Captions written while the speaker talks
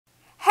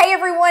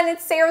everyone,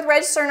 it's Sarah with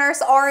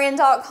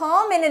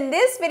RegisteredNurseRN.com, and in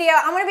this video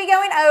I'm going to be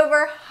going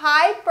over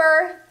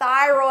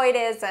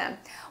hyperthyroidism.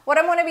 What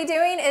I'm going to be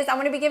doing is I'm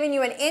going to be giving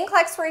you an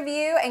NCLEX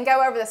review and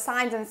go over the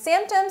signs and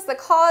symptoms, the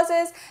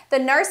causes, the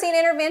nursing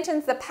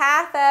interventions, the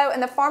patho,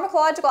 and the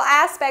pharmacological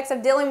aspects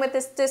of dealing with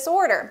this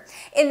disorder.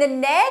 In the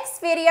next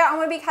video, I'm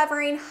going to be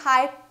covering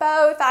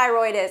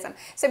hypothyroidism.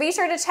 So be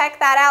sure to check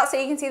that out so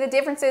you can see the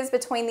differences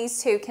between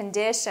these two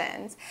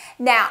conditions.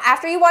 Now,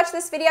 after you watch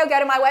this video, go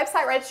to my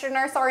website,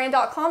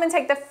 RegisteredNurseRN.com, and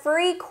take the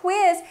free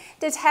quiz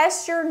to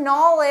test your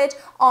knowledge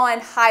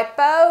on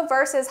hypo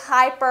versus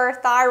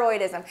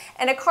hyperthyroidism.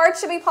 And a card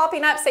should be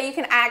popping up so you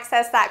can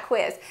access that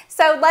quiz.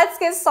 So let's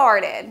get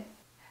started.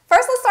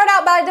 First, let's start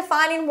out by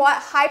defining what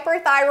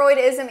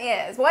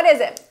hyperthyroidism is. What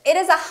is it? It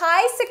is a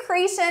high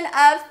secretion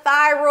of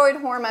thyroid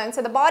hormone.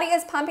 So the body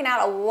is pumping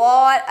out a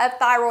lot of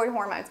thyroid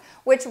hormones,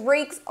 which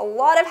wreaks a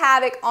lot of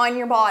havoc on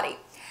your body.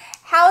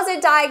 How is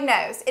it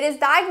diagnosed? It is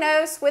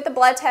diagnosed with a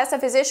blood test a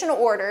physician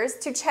orders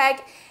to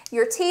check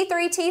your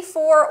T3,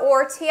 T4,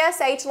 or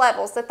TSH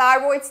levels, the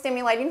thyroid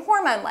stimulating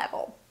hormone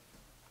level.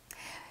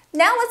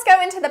 Now let's go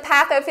into the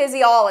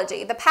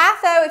pathophysiology. The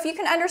patho, if you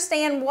can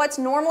understand what's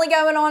normally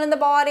going on in the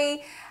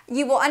body,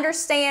 you will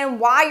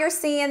understand why you're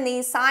seeing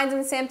these signs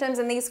and symptoms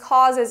and these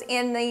causes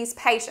in these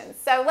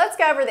patients. So let's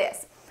go over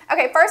this.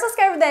 Okay, first let's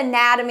go over the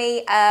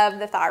anatomy of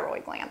the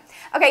thyroid gland.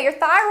 Okay, your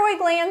thyroid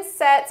gland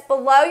sits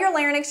below your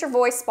larynx, your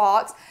voice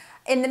box.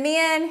 In the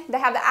men, they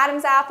have the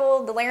Adam's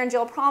apple, the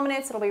laryngeal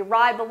prominence. It'll be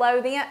right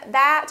below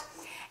that.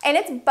 And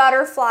it's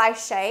butterfly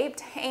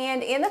shaped,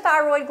 and in the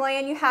thyroid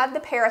gland you have the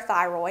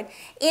parathyroid.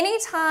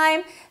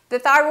 Anytime the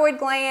thyroid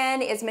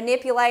gland is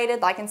manipulated,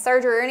 like in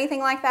surgery or anything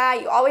like that,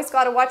 you always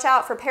got to watch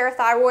out for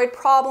parathyroid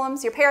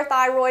problems. Your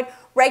parathyroid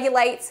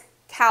regulates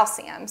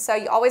calcium, so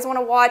you always want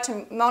to watch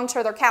and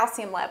monitor their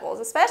calcium levels,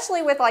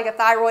 especially with like a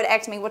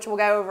thyroidectomy, which we'll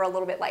go over a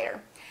little bit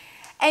later.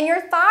 And your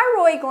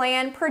thyroid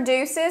gland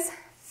produces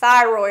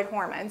thyroid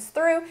hormones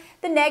through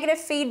the negative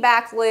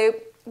feedback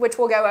loop, which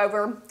we'll go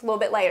over a little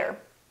bit later.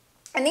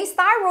 And these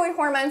thyroid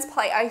hormones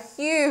play a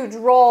huge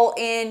role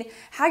in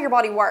how your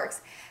body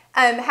works,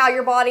 how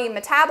your body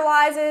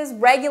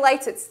metabolizes,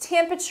 regulates its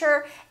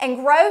temperature, and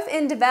growth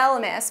and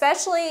development,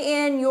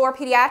 especially in your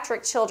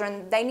pediatric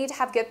children. They need to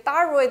have good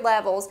thyroid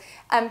levels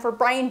for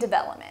brain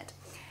development.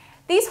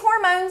 These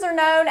hormones are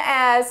known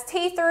as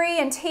T3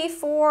 and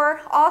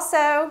T4,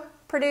 also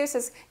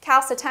produces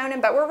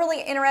calcitonin, but we're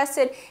really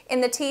interested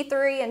in the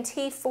T3 and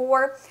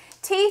T4.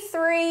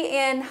 T3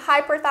 in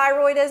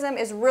hyperthyroidism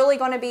is really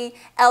going to be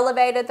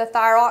elevated, the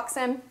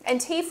thyroxine,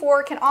 and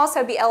T4 can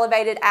also be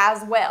elevated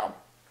as well.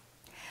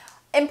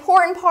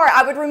 Important part,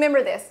 I would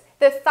remember this,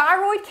 the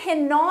thyroid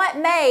cannot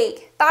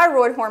make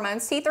thyroid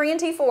hormones, T3 and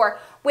T4,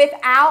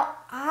 without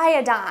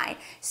iodine.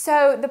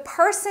 So the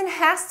person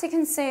has to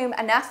consume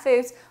enough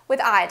foods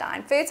with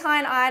iodine. Foods high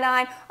in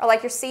iodine are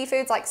like your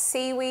seafoods like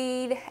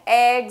seaweed,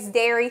 eggs,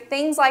 dairy,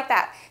 things like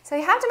that. So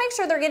you have to make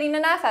sure they're getting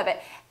enough of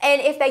it.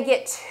 And if they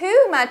get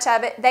too much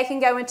of it, they can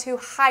go into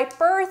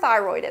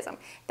hyperthyroidism.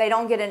 If they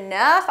don't get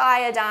enough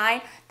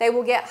iodine, they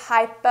will get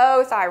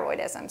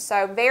hypothyroidism.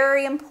 So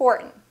very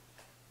important.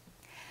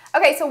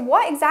 Okay, so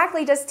what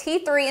exactly does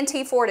T3 and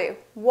T4 do?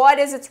 What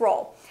is its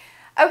role?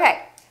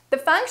 Okay, the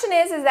function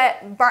is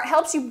that it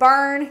helps you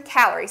burn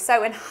calories.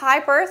 So in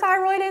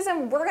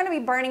hyperthyroidism, we're going to be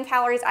burning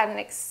calories at an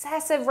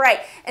excessive rate,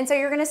 and so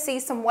you're going to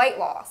see some weight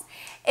loss.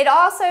 It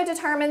also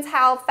determines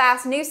how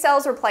fast new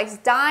cells replace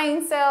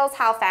dying cells,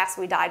 how fast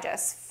we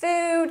digest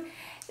food,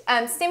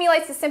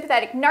 stimulates the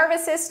sympathetic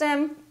nervous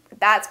system.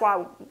 That's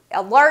why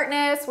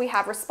alertness, we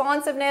have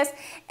responsiveness,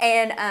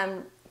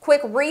 and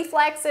quick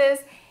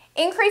reflexes.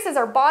 Increases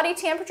our body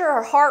temperature,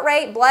 our heart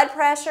rate, blood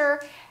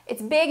pressure.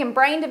 It's big in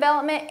brain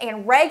development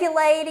and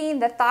regulating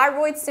the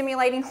thyroid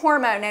stimulating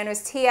hormone known as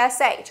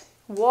TSH.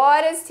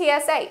 What is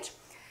TSH?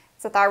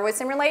 It's a thyroid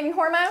stimulating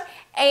hormone,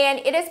 and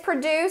it is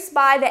produced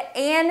by the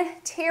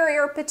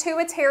anterior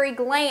pituitary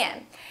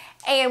gland.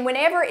 And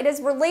whenever it is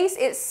released,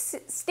 it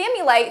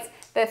stimulates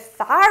the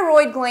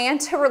thyroid gland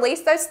to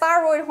release those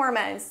thyroid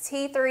hormones,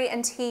 T3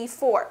 and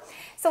T4.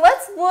 So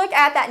let's look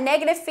at that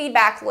negative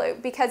feedback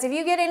loop, because if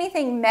you get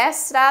anything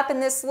messed up in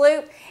this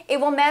loop,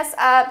 it will mess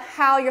up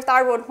how your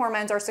thyroid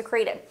hormones are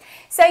secreted.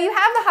 So you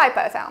have the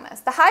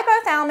hypothalamus. The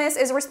hypothalamus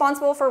is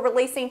responsible for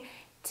releasing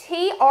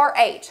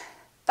TRH,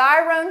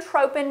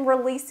 thyrotropin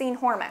releasing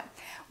hormone.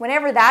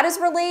 Whenever that is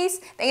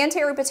released, the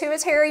anterior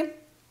pituitary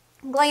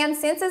gland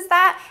senses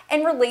that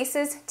and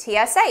releases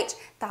TSH,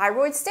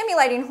 thyroid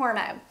stimulating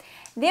hormone.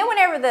 Then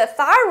whenever the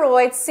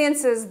thyroid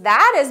senses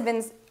that has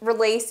been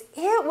released,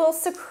 it will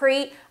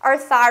secrete our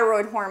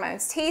thyroid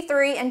hormones,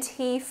 T3 and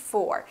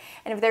T4.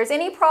 And if there's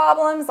any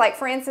problems, like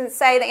for instance,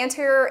 say the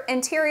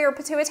anterior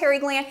pituitary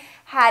gland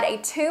had a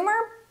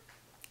tumor,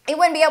 it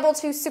wouldn't be able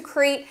to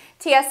secrete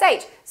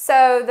TSH.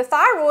 So the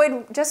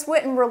thyroid just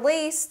wouldn't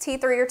release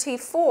T3 or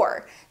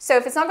T4. So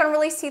if it's not going to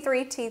release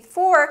T3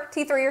 or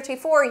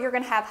T4, you're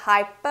going to have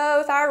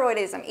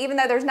hypothyroidism. Even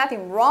though there's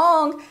nothing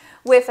wrong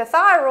with the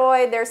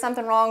thyroid, there's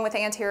something wrong with the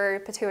anterior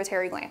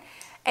pituitary gland.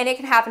 and it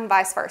can happen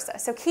vice versa.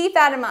 So keep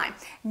that in mind.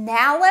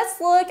 Now let's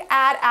look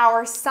at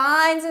our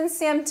signs and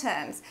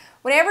symptoms.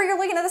 Whenever you're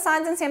looking at the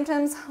signs and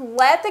symptoms,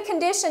 let the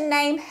condition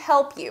name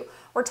help you.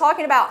 We're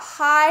talking about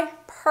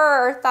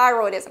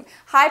hyperthyroidism.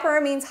 Hyper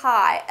means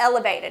high,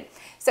 elevated.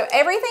 So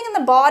everything in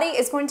the body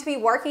is going to be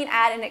working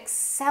at an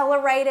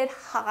accelerated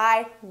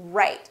high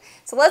rate.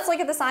 So let's look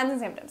at the signs and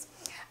symptoms.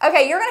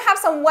 Okay, you're going to have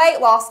some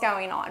weight loss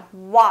going on.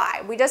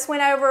 Why? We just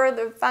went over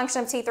the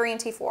function of T3 and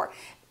T4.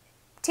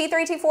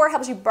 T3, T4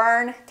 helps you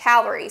burn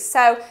calories.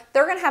 So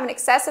they're going to have an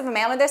excessive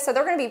amount of this, so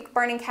they're going to be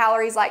burning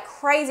calories like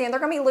crazy, and they're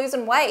going to be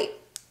losing weight.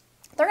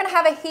 They're going to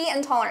have a heat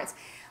intolerance.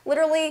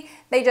 Literally,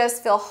 they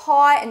just feel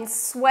hot and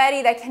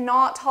sweaty. They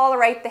cannot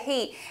tolerate the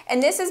heat.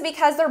 And this is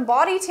because their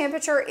body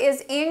temperature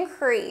is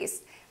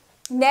increased.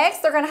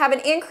 Next, they're going to have an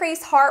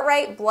increased heart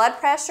rate, blood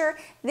pressure.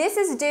 This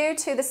is due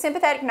to the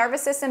sympathetic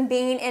nervous system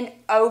being in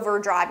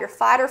overdrive, your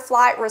fight or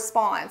flight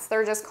response.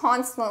 They're just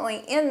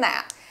constantly in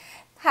that.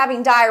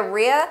 Having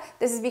diarrhea,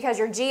 this is because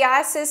your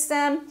GI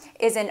system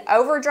is in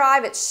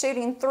overdrive. It's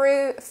shooting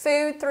through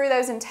food through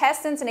those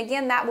intestines, and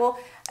again, that will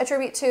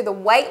attribute to the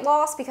weight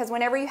loss, because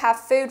whenever you have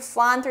food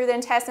flying through the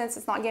intestines,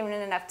 it's not giving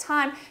it enough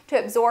time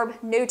to absorb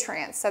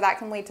nutrients, so that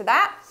can lead to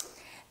that.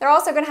 They're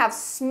also going to have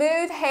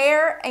smooth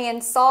hair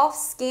and soft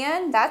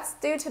skin. That's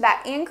due to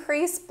that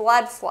increased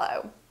blood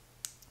flow.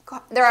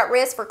 They're at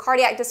risk for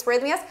cardiac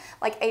dysrhythmias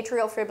like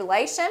atrial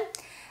fibrillation.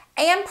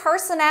 And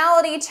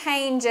personality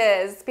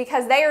changes,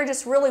 because they are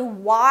just really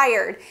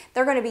wired.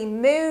 They're going to be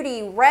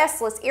moody,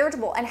 restless,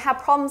 irritable, and have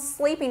problems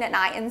sleeping at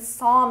night,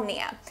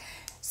 insomnia.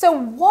 So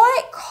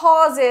what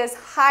causes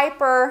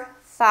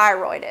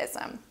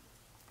hyperthyroidism?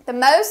 The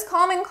most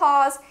common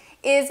cause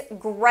is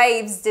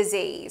Graves'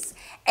 disease.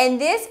 And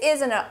this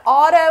is an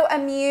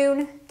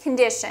autoimmune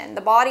condition.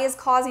 The body is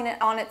causing it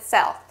on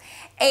itself.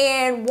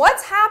 And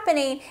what's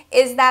happening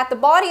is that the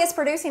body is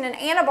producing an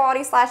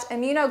antibody /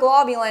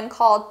 immunoglobulin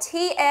called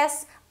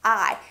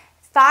TSI,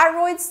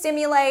 thyroid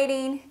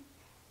stimulating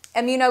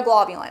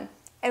immunoglobulin.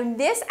 And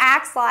this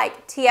acts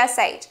like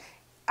TSH,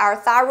 our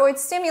thyroid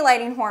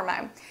stimulating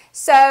hormone.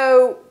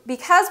 So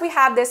because we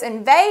have this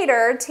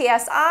invader,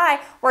 TSI,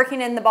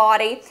 working in the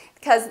body,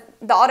 because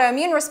the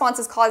autoimmune response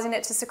is causing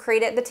it to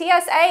secrete it,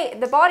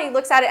 the body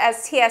looks at it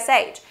as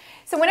TSH.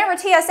 So whenever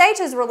TSH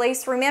is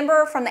released,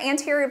 remember, from the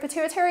anterior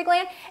pituitary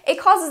gland, it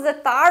causes the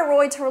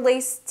thyroid to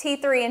release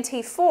T3 and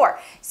T4.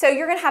 So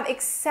you're going to have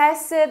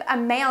excessive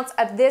amounts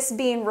of this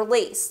being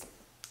released.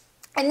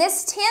 And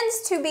this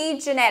tends to be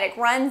genetic,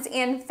 runs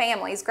in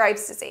families,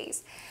 Graves'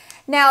 disease.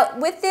 Now,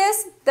 with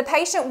this, the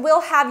patient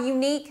will have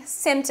unique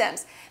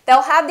symptoms.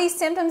 They'll have these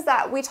symptoms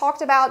that we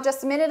talked about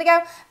just a minute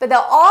ago, but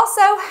they'll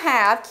also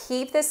have,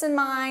 keep this in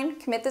mind,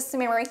 commit this to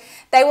memory,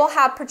 they will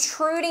have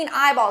protruding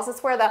eyeballs.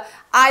 It's where the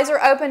eyes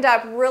are opened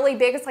up really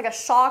big. It's like a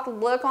shocked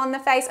look on the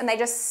face, and they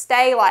just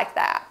stay like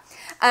that.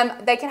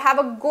 They can have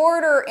a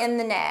goiter in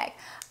the neck,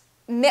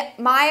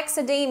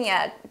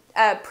 myxedemia,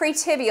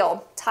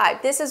 pretibial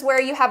type. This is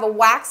where you have a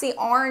waxy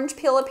orange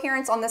peel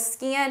appearance on the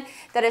skin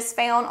that is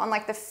found on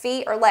like the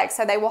feet or legs.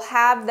 So they will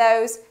have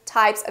those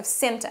types of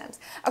symptoms.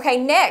 Okay,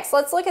 next,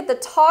 let's look at the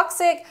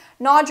toxic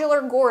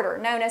nodular goiter,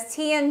 known as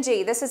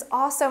TNG. This is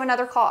also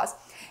another cause.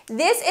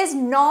 This is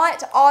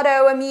not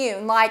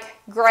autoimmune like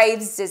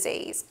Graves'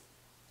 disease.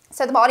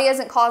 So the body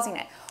isn't causing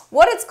it.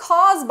 What it's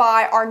caused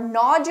by are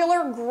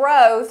nodular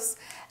growths,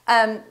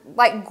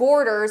 like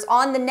goiters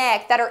on the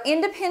neck, that are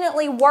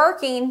independently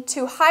working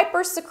to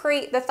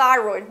hypersecrete the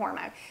thyroid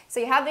hormone. So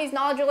you have these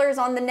nodulars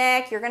on the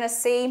neck, you're going to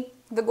see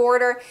the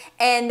goiter,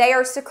 and they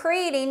are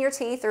secreting your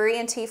T3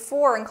 and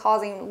T4 and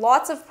causing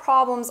lots of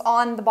problems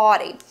on the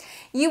body.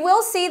 You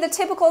will see the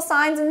typical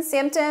signs and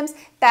symptoms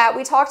that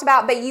we talked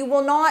about, but you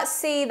will not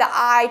see the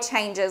eye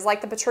changes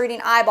like the protruding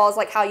eyeballs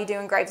like how you do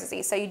in Graves'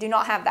 disease, so you do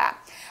not have that.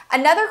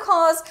 Another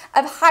cause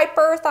of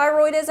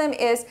hyperthyroidism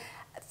is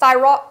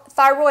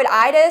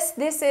thyroiditis.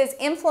 This is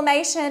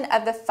inflammation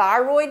of the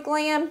thyroid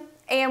gland,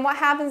 and what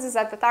happens is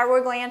that the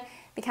thyroid gland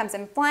becomes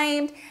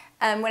inflamed.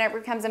 Whenever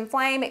it becomes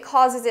inflamed, it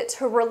causes it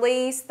to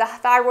release the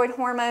thyroid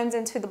hormones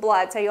into the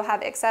blood, so you'll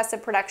have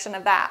excessive production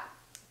of that.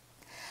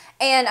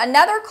 And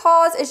another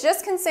cause is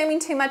just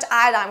consuming too much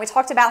iodine. We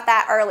talked about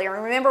that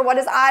earlier. Remember, what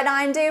does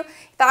iodine do?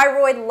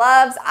 Thyroid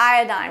loves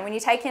iodine. When you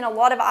take in a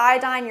lot of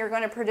iodine, you're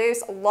going to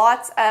produce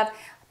lots of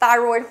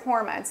thyroid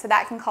hormones, so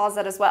that can cause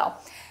that as well.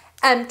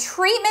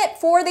 Treatment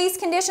for these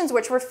conditions,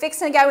 which we're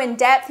fixing to go in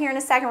depth here in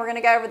a second. We're going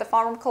to go over the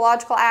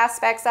pharmacological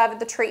aspects of it,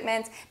 the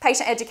treatments,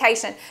 patient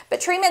education.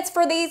 But treatments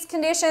for these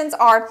conditions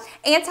are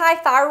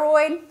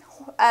antithyroid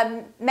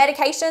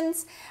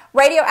medications,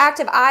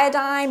 radioactive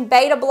iodine,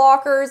 beta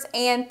blockers,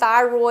 and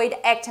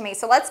thyroidectomy.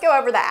 So let's go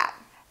over that.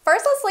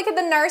 First, let's look at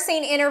the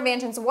nursing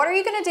interventions. What are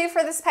you going to do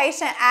for this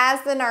patient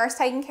as the nurse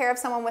taking care of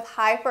someone with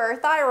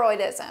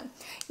hyperthyroidism?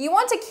 You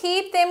want to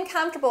keep them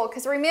comfortable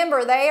because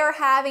remember, they are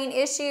having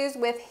issues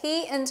with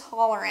heat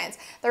intolerance.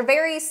 They're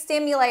very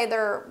stimulated,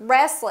 they're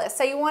restless.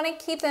 So you want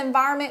to keep the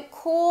environment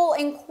cool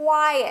and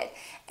quiet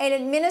and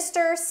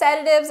administer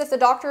sedatives if the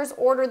doctors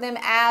order them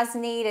as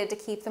needed to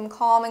keep them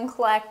calm and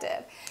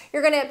collective.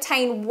 You're going to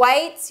obtain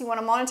weights. You want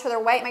to monitor their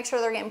weight, make sure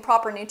they're getting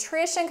proper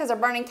nutrition because they're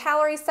burning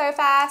calories so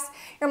fast.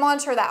 You're going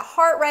to monitor that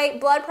heart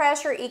rate, blood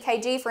pressure,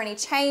 EKG for any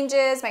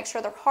changes. Make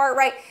sure their heart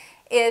rate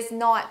is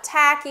not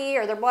tacky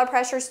or their blood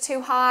pressure is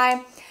too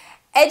high.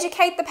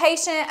 Educate the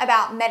patient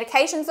about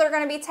medications they're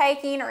going to be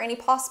taking or any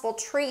possible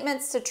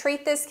treatments to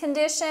treat this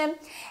condition.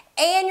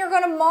 And you're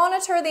going to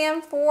monitor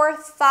them for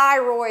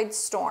thyroid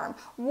storm.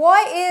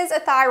 What is a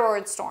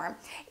thyroid storm?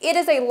 It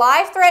is a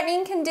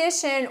life-threatening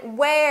condition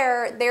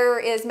where there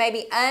is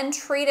maybe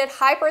untreated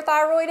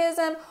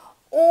hyperthyroidism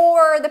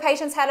or the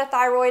patient's had a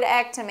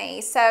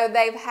thyroidectomy. So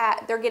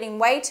they're getting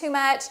way too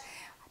much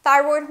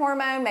thyroid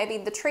hormone, maybe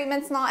the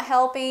treatment's not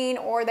helping,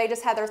 or they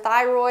just had their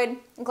thyroid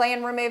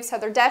gland removed, so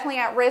they're definitely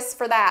at risk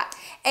for that.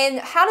 And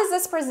how does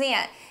this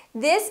present?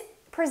 This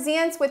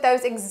presents with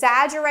those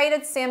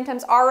exaggerated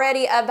symptoms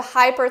already of the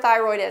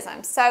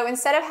hyperthyroidism. So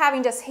instead of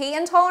having just heat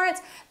intolerance,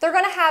 they're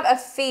going to have a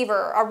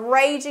fever, a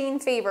raging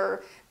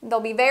fever. They'll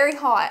be very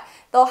hot.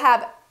 They'll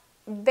have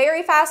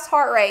very fast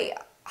heart rate,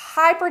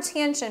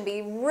 hypertension,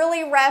 be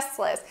really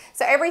restless.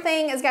 So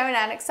everything is going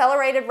at an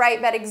accelerated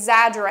rate but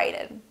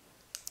exaggerated.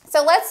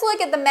 So let's look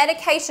at the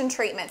medication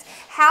treatments.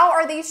 How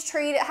are these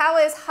treated? How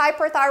is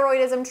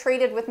hyperthyroidism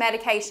treated with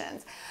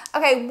medications?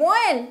 Okay,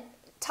 one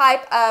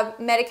type of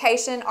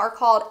medication are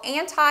called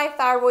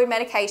antithyroid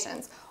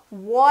medications.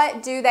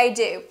 What do?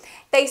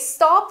 They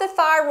stop the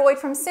thyroid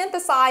from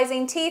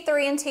synthesizing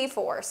T3 and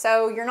T4.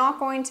 So you're not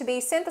going to be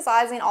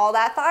synthesizing all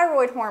that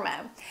thyroid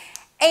hormone.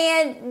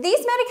 And these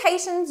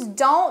medications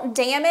don't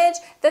damage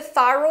the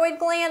thyroid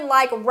gland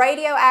like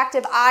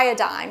radioactive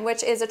iodine,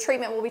 which is a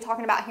treatment we'll be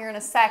talking about here in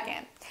a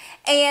second.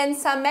 And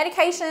some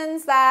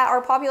medications that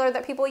are popular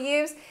that people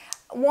use,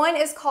 one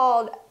is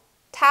called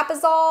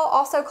Tapazole,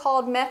 also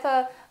called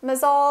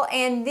Methimazole,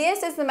 and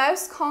this is the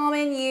most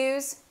common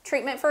used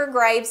treatment for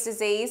Graves'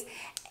 disease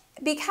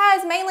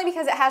mainly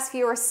because it has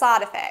fewer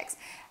side effects.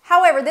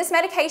 However, this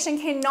medication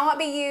cannot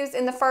be used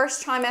in the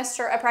first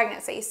trimester of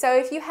pregnancy. So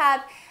if you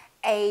have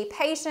a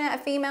patient, a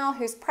female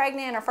who's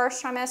pregnant in her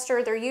first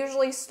trimester, they're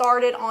usually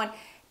started on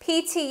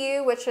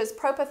PTU, which is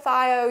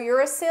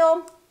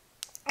propylthiouracil,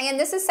 and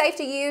this is safe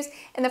to use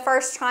in the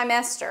first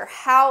trimester.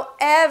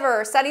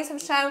 However, studies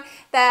have shown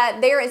that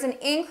there is an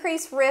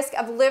increased risk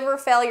of liver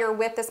failure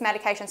with this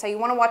medication, so you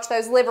want to watch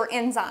those liver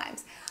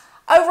enzymes.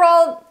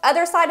 Overall,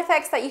 other side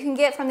effects that you can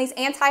get from these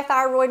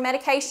antithyroid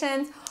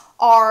medications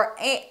are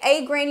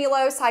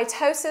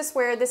agranulocytosis,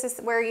 where this is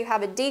where you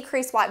have a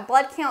decreased white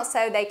blood count,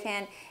 so they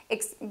can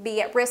be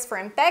at risk for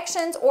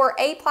infections, or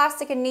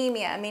aplastic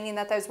anemia, meaning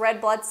that those red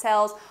blood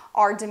cells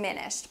are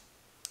diminished.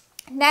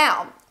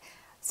 Now,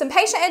 some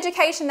patient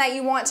education that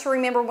you want to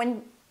remember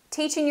when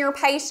teaching your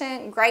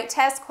patient, great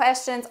test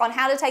questions on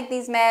how to take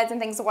these meds and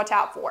things to watch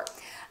out for.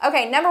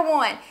 Okay, number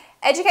one,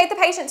 educate the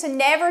patient to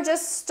never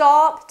just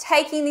stop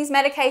taking these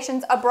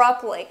medications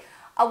abruptly.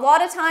 A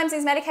lot of times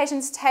these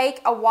medications take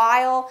a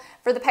while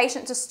for the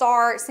patient to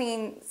start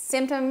seeing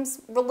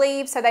symptoms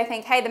relieved, so they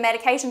think, hey, the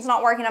medication's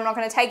not working, I'm not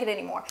going to take it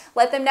anymore.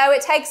 Let them know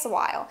it takes a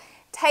while.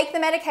 Take the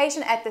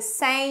medication at the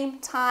same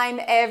time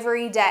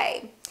every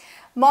day.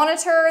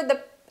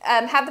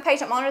 Have the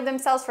patient monitor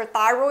themselves for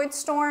thyroid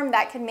storm.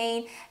 That could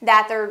mean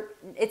that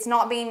it's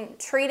not being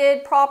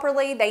treated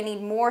properly. They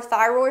need more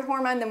thyroid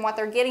hormone than what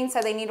they're getting,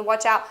 so they need to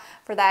watch out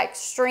for that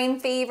extreme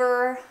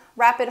fever,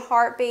 rapid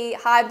heartbeat,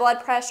 high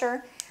blood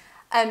pressure.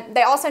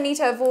 They also need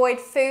to avoid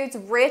foods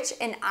rich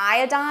in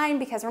iodine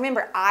because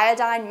remember,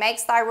 iodine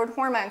makes thyroid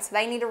hormones, so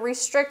they need to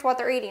restrict what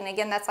they're eating.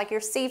 Again, that's like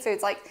your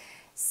seafoods like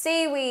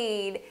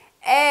seaweed,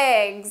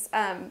 eggs,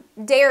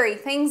 dairy,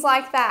 things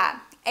like that.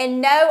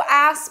 And no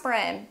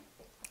aspirin.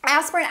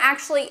 Aspirin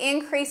actually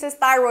increases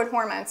thyroid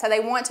hormone, so they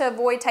want to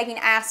avoid taking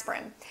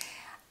aspirin.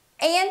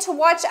 And to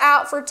watch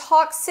out for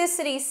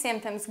toxicity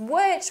symptoms,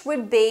 which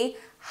would be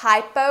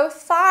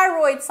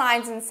hypothyroid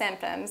signs and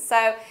symptoms.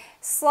 So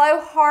slow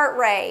heart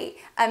rate,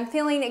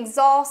 feeling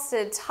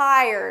exhausted,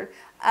 tired,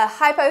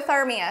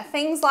 hypothermia,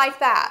 things like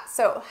that.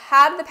 So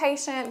have the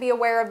patient be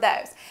aware of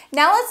those.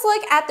 Now let's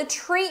look at the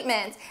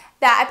treatments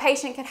that a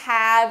patient could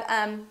have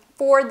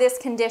for this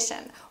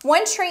condition.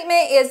 One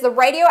treatment is the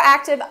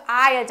radioactive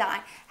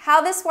iodine.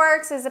 How this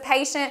works is a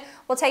patient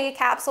will take a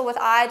capsule with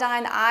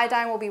iodine. The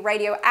iodine will be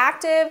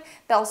radioactive.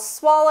 They'll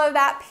swallow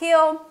that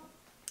pill.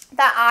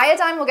 That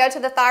iodine will go to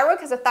the thyroid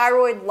because the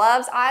thyroid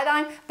loves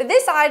iodine, but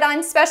this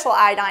iodine, special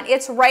iodine,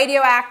 it's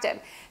radioactive.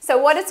 So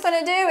what it's going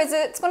to do is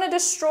it's going to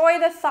destroy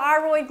the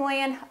thyroid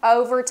gland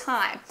over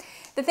time.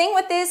 The thing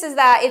with this is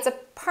that it's a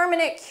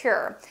permanent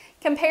cure.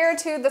 Compared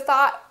to the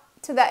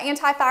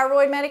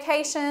antithyroid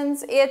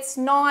medications, it's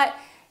not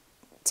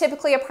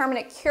typically a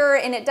permanent cure,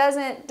 and it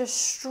doesn't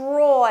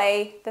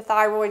destroy the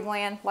thyroid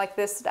gland like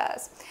this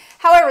does.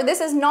 However,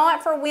 this is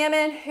not for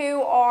women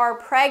who are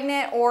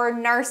pregnant or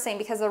nursing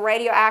because of the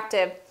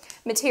radioactive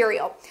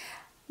material.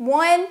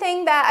 One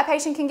thing that a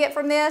patient can get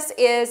from this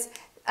is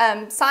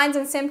signs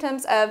and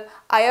symptoms of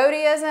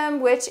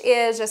iodism, which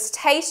is just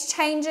taste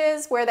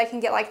changes where they can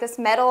get like this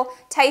metal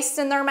taste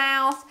in their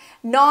mouth,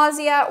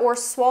 nausea, or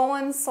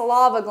swollen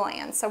saliva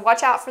glands. So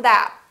watch out for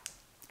that.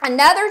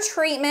 Another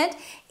treatment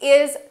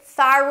is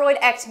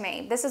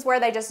thyroidectomy. This is where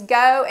they just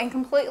go and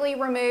completely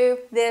remove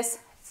this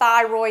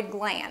thyroid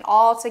gland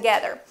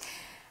altogether.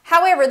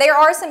 However, there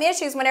are some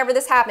issues whenever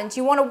this happens.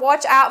 You want to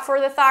watch out for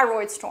the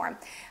thyroid storm.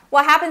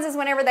 What happens is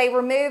whenever they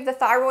remove the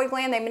thyroid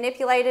gland, they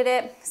manipulated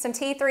it, some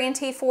T3 and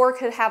T4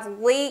 could have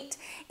leaked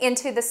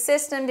into the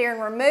system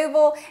during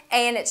removal,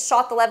 and it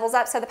shot the levels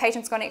up, so the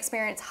patient's going to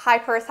experience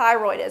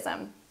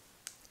hyperthyroidism.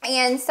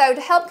 And so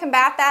to help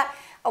combat that,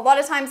 a lot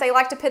of times they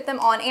like to put them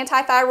on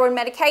antithyroid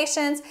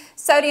medications,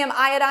 sodium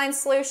iodine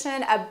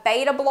solution, a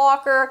beta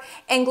blocker,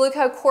 and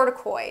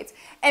glucocorticoids.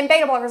 And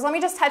beta blockers, let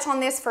me just touch on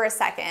this for a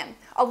second.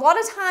 A lot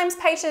of times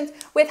patients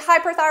with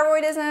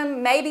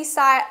hyperthyroidism may be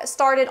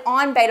started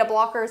on beta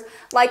blockers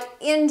like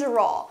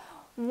Endocrine.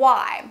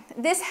 Why?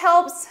 This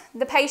helps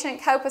the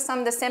patient cope with some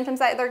of the symptoms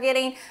that they're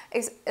getting,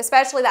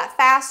 especially that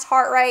fast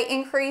heart rate,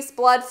 increased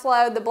blood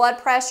flow, the blood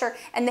pressure,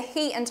 and the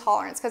heat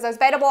intolerance, because those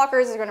beta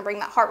blockers are going to bring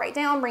that heart rate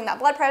down, bring that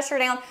blood pressure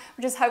down,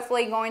 which is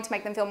hopefully going to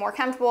make them feel more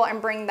comfortable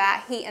and bring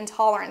that heat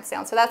intolerance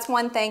down. So that's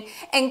one thing.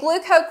 And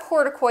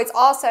glucocorticoids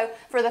also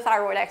for the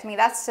thyroidectomy.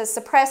 That's to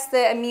suppress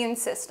the immune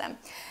system.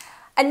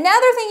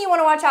 Another thing you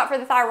want to watch out for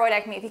the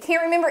thyroidectomy, if you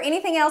can't remember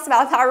anything else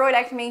about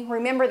thyroidectomy,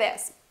 remember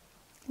this.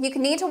 You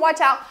can need to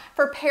watch out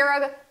for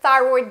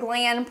parathyroid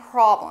gland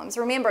problems.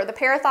 Remember, the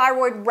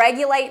parathyroid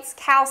regulates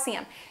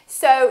calcium.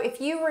 So if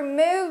you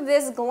remove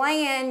this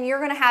gland, you're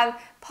going to have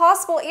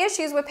possible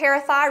issues with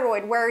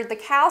parathyroid where the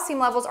calcium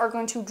levels are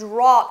going to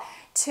drop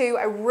to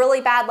a really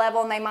bad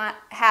level, and they might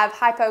have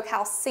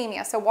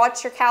hypocalcemia. So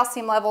watch your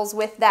calcium levels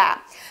with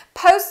that.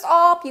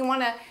 Post-op, you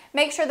want to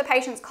make sure the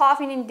patient's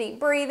coughing and deep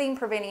breathing,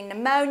 preventing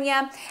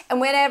pneumonia. And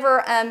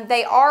whenever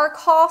they are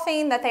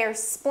coughing, that they are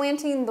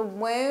splinting the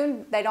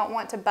wound. They don't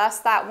want to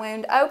bust that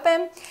wound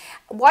open.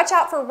 Watch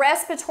out for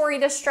respiratory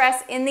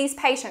distress in these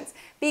patients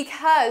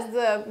because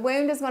the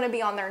wound is going to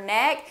be on their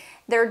neck.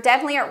 They're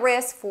definitely at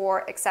risk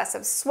for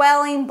excessive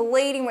swelling,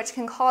 bleeding, which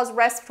can cause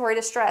respiratory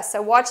distress.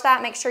 So watch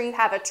that. Make sure you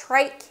have a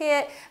trach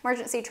kit,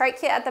 emergency trach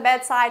kit at the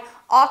bedside,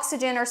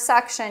 oxygen or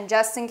suction,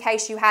 just in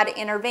case you had to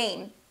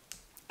intervene.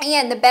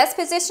 And the best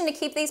position to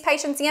keep these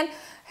patients in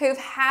who've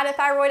had a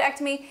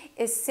thyroidectomy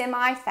is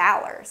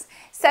semi-Fowlers.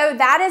 So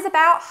that is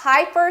about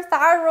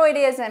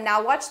hyperthyroidism.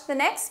 Now watch the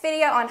next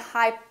video on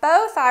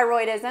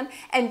hypothyroidism,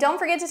 and don't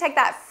forget to take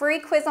that free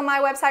quiz on my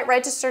website,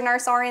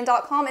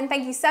 registernursern.com. And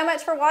thank you so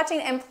much for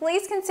watching, and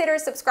please consider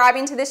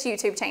subscribing to this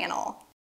YouTube channel.